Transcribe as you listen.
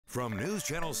From News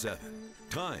Channel 7,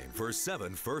 time for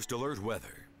 7 First Alert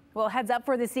weather. Well, heads up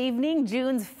for this evening.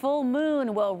 June's full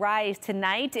moon will rise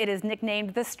tonight. It is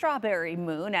nicknamed the strawberry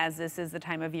moon, as this is the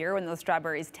time of year when those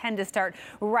strawberries tend to start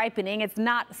ripening. It's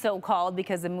not so called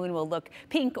because the moon will look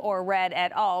pink or red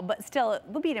at all, but still it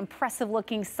will be an impressive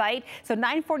looking sight. So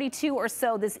 9:42 or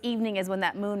so this evening is when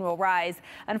that moon will rise.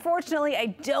 Unfortunately, I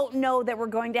don't know that we're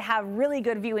going to have really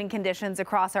good viewing conditions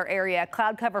across our area.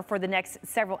 Cloud cover for the next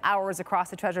several hours across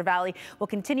the Treasure Valley will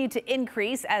continue to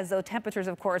increase as those temperatures,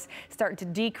 of course, start to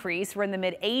decrease. We're in the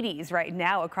mid-80s right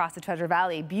now across the Treasure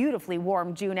Valley. Beautifully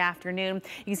warm June afternoon.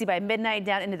 You can see by midnight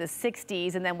down into the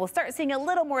 60s, and then we'll start seeing a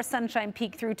little more sunshine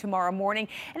peek through tomorrow morning.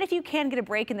 And if you can get a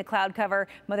break in the cloud cover,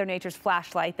 Mother Nature's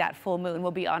flashlight, that full moon, will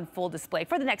be on full display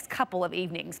for the next couple of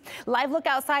evenings. Live look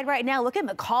outside right now. Look at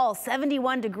McCall,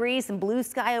 71 degrees and blue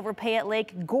sky over Payette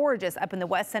Lake. Gorgeous up in the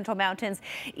west central mountains.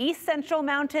 East central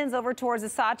mountains over towards the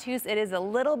Sawtooth, it is a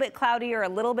little bit cloudier, a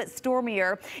little bit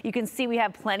stormier. You can see we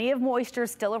have plenty of moisture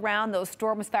still around, those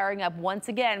storms firing up once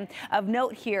again. Of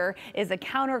note here is a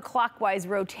counterclockwise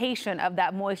rotation of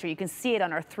that moisture. You can see it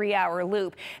on our 3-hour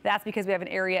loop. That's because we have an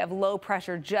area of low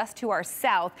pressure just to our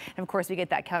south. And of course, we get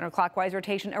that counterclockwise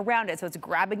rotation around it. So it's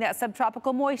grabbing that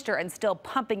subtropical moisture and still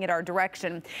pumping it our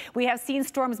direction. We have seen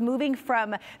storms moving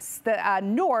from the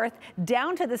north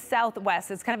down to the southwest.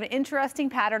 It's kind of an interesting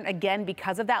pattern, again,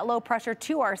 because of that low pressure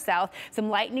to our south. Some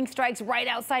lightning strikes right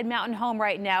outside Mountain Home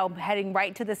right now, heading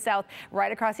right to the south, right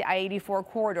across the I-84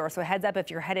 corridor. So heads up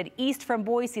if you're headed east from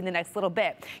Boise in the next little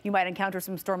bit. You might encounter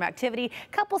some storm activity.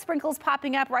 Couple sprinkles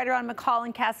popping up right around McCall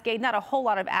and Cascade. Not a whole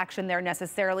lot of action there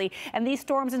necessarily. And these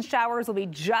storms and showers will be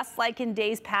just like in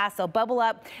days past. They'll bubble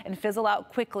up and fizzle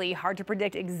out quickly. Hard to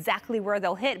predict exactly where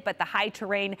they'll hit, but the high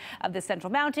terrain of the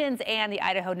Central Mountains and the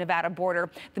Idaho-Nevada border,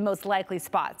 the most likely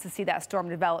spots to see that storm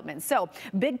development. So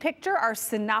big picture, our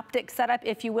synoptic setup,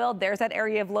 if you will, there's that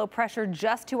area of low pressure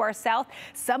just to our south.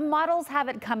 Some models have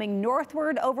it coming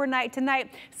northward overnight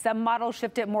tonight. Some models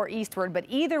shift it more eastward. But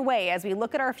either way, as we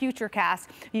look at our future cast,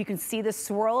 you can see the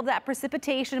swirl of that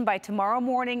precipitation by tomorrow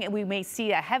morning. And we may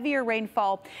see a heavier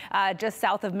rainfall just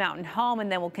south of Mountain Home.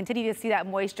 And then we'll continue to see that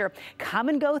moisture come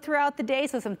and go throughout the day.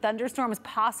 So some thunderstorms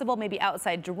possible, maybe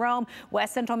outside Jerome,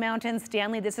 west central mountains,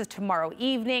 Stanley. This is tomorrow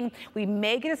evening. We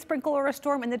may get a sprinkle or a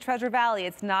storm in the Treasure Valley.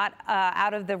 It's not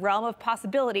out of the realm of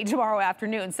possibility tomorrow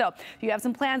afternoon. So if you have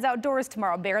some plans outdoors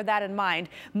tomorrow, bear that in mind.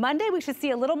 Monday, we should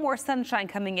see a little more sunshine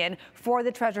coming in for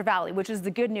the Treasure Valley, which is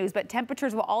the good news, but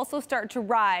temperatures will also start to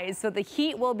rise. So the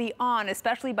heat will be on,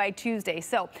 especially by Tuesday.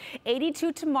 So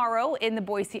 82 tomorrow in the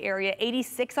Boise area,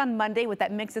 86 on Monday with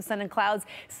that mix of sun and clouds,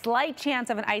 slight chance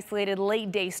of an isolated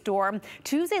late day storm.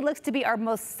 Tuesday looks to be our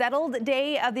most settled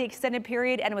day of the extended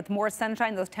period, and with more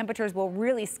sunshine, those temperatures will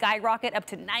really skyrocket up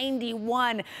to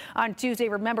 91 on Tuesday.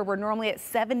 Remember, we're normally at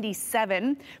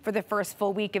 77 for the first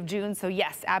full week of June. So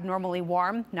yes, abnormally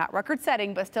warm, not record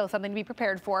setting, but still something to be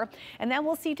prepared for. And then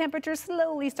we'll see temperatures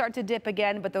slowly start to dip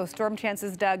again, but those storm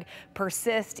chances, Doug,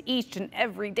 persist each and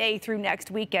every day through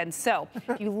next weekend. So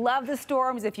if you love the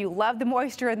storms, if you love the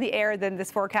moisture in the air, then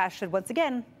this forecast should once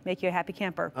again make you a happy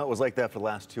camper. Oh, it was like that for the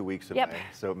last 2 weeks of Yep. May,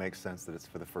 so it makes sense that it's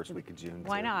for the first week of June.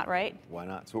 Why too. not, right? Why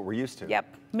not? It's what we're used to.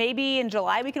 Yep. Maybe in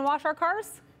July we can wash our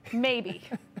cars? Maybe.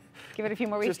 Give it a few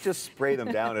more weeks. Just spray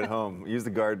them down at home. Use the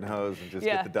garden hose and just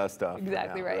get the dust off.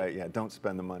 Exactly right. Yeah, don't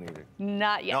spend the money.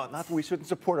 Not yet. No, not that we shouldn't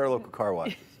support our local car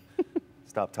washes.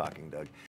 Stop talking, Doug.